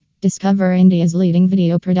Discover India's leading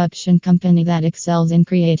video production company that excels in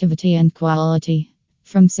creativity and quality.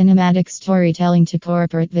 From cinematic storytelling to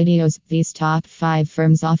corporate videos, these top 5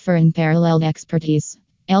 firms offer unparalleled expertise.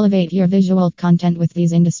 Elevate your visual content with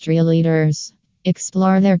these industry leaders.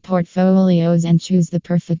 Explore their portfolios and choose the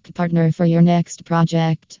perfect partner for your next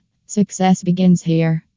project. Success begins here.